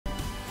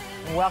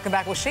Welcome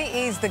back. Well, she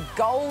is the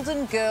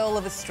golden girl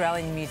of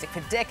Australian music.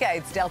 For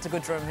decades, Delta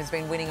Goodrem has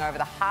been winning over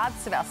the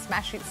hearts of our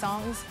smash hit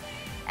songs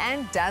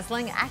and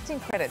dazzling acting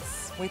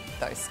credits with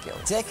those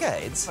skills.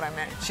 Decades? That's what I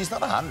meant. She's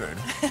not 100.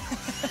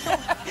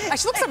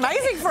 She looks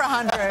amazing for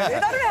 100. I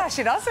don't know how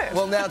she does it.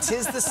 Well, now,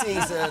 'tis the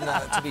season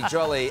to be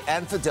jolly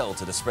and for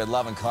Delta to spread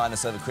love and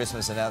kindness over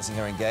Christmas, announcing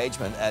her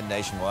engagement and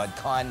nationwide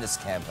kindness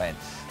campaign.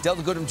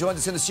 Delta Goodrem joins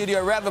us in the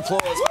studio. Round of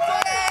applause. Yay!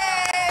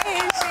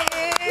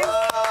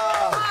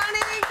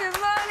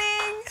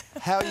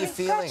 How are you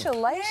feeling?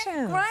 Congratulations.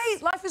 Yeah,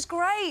 great. Life is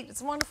great.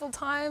 It's a wonderful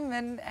time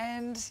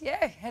and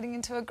yeah, heading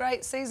into a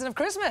great season of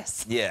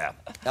Christmas. Yeah.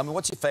 I mean,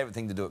 what's your favourite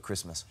thing to do at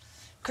Christmas?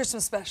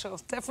 Christmas special.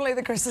 Definitely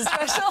the Christmas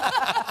special.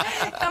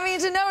 I mean,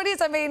 to know it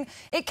is. I mean,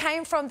 it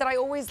came from that I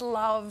always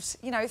loved,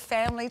 you know,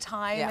 family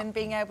time and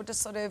being able to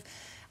sort of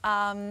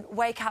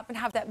wake up and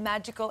have that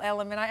magical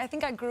element. I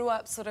think I grew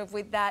up sort of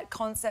with that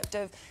concept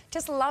of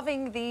just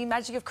loving the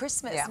magic of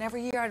Christmas. And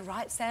every year I'd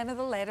write Santa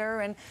the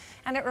letter and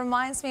it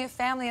reminds me of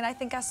family. And I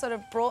think I sort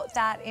of brought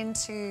that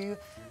into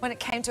when it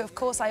came to, of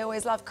course, I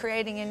always loved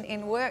creating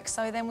in work.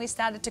 So then we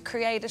started to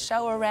create a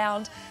show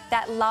around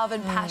that love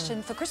and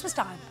passion for Christmas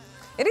time.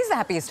 It is the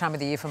happiest time of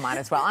the year for mine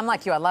as well. I'm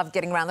like you, I love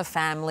getting around the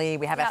family.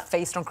 We have our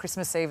feast on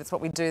Christmas Eve. It's what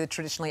we do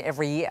traditionally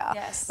every year.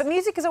 Yes. But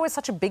music is always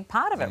such a big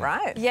part of it,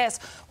 right? Yes.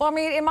 Well, I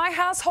mean, in my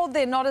household,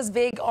 they're not as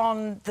big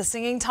on the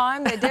singing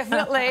time. They're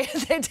definitely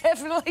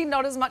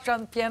not as much on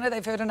the piano.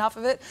 They've heard enough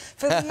of it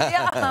for the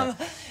year.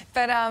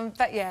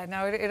 But yeah,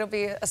 no, it'll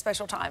be a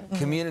special time.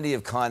 Community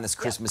of Kindness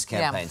Christmas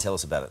campaign. Tell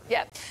us about it.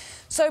 Yeah.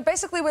 So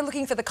basically we're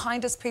looking for the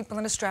kindest people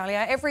in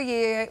Australia. Every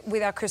year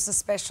with our Christmas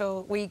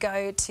special, we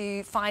go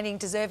to finding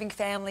deserving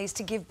families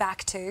to give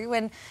back to.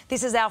 And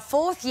this is our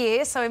 4th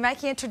year, so we're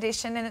making a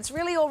tradition and it's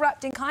really all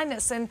wrapped in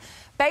kindness. And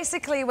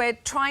basically we're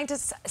trying to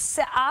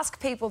ask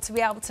people to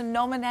be able to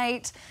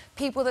nominate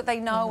people that they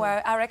know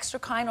are extra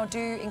kind or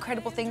do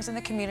incredible things in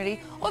the community.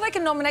 Or they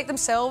can nominate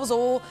themselves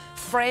or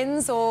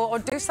friends or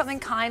do something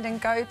kind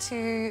and go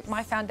to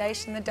my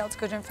foundation, the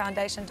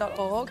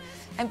dazzling.org,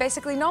 and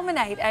basically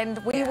nominate. And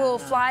we will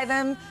fly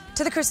them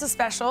to the Christmas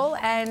special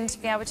and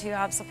be able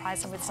to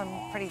surprise them with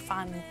some pretty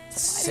fun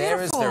surprises.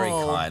 Sarah's very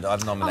kind.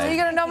 I've nominated. So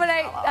you're going to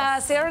nominate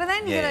Sarah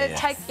then? You're going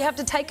to you have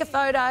to take a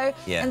photo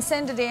and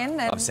send it in.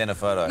 And I've sent a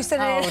photo. You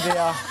sent it in. Oh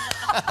dear.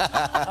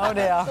 Oh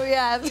dear. So,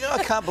 yeah. You know,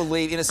 I can't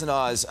believe Innocent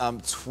Eyes'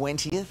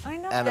 20th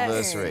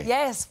anniversary.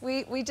 Yes,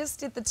 we just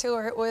did the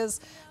tour. It was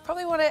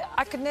probably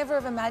I could never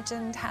have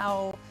imagined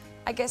how,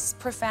 I guess,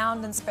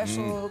 profound and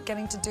special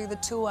getting to do the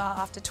tour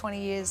after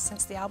 20 years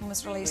since the album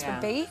was released would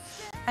be.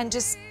 And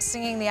just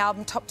singing the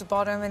album top to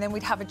bottom, and then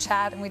we'd have a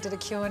chat and we did a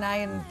Q&A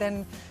and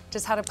then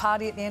just had a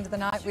party at the end of the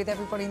night with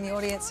everybody in the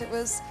audience. It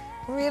was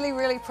really,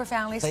 really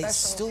profoundly special. They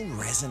still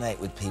resonate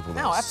with people.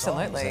 No,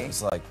 absolutely.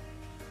 It's like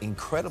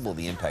incredible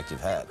the impact you've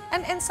had.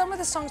 And some of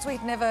the songs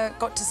we'd never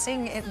got to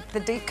sing, the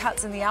deep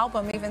cuts in the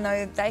album, even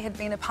though they had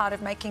been a part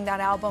of making that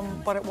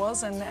album what it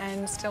was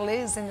and still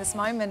is in this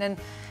moment. And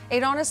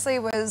it honestly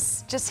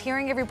was just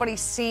hearing everybody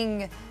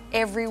sing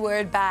every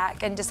word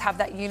back and just have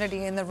that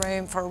unity in the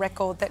room for a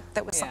record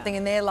that was something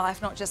in their life,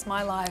 not just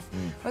my life.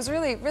 It was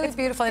really, really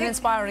beautiful and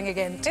inspiring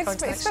again.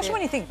 Especially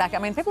when you think back. I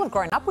mean, people have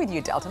grown up with you,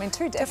 Delta. I mean,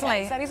 2 decades.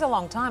 Definitely. That is a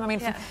long time. I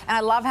mean, and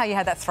I love how you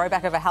had that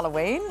throwback over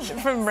Halloween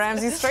from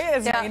Ramsay Street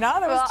as Nina.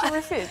 That was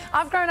terrific.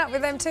 I've grown up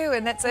with them too,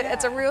 and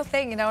it's a real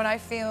thing, you know, and I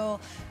feel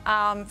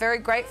very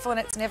grateful, and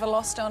it's never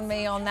lost on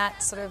me on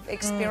that sort of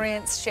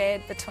experience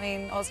shared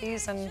between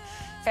Aussies and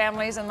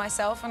families and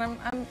myself, and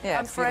I'm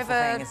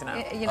forever,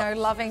 you know,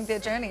 loving their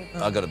journey.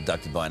 I got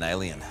abducted by an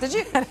alien. Did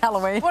you? At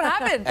Halloween. What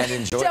happened? And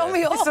enjoyed Tell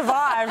me all. You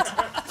survived.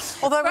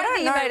 Although we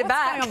don't know made it what's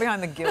back. going on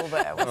behind the gill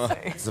there. We'll see.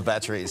 It's the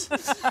batteries.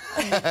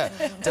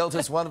 Delta,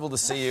 it's wonderful to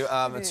see you.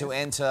 To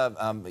enter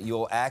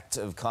your act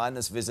of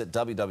kindness, visit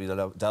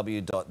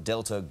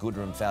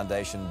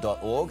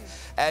www.deltagoodremfoundation.org,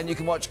 and you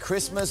can watch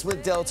Christmas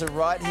with Delta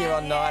right here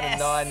on 9 and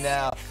 9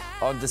 now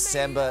on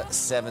December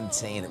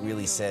 17. It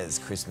really says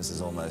Christmas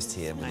is almost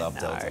here. We love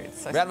Delta.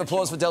 So Round of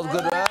applause for Delta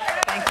Goodrem.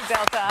 Thank you,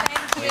 Delta.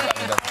 Thank you.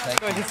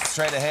 Thank you.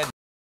 Straight ahead.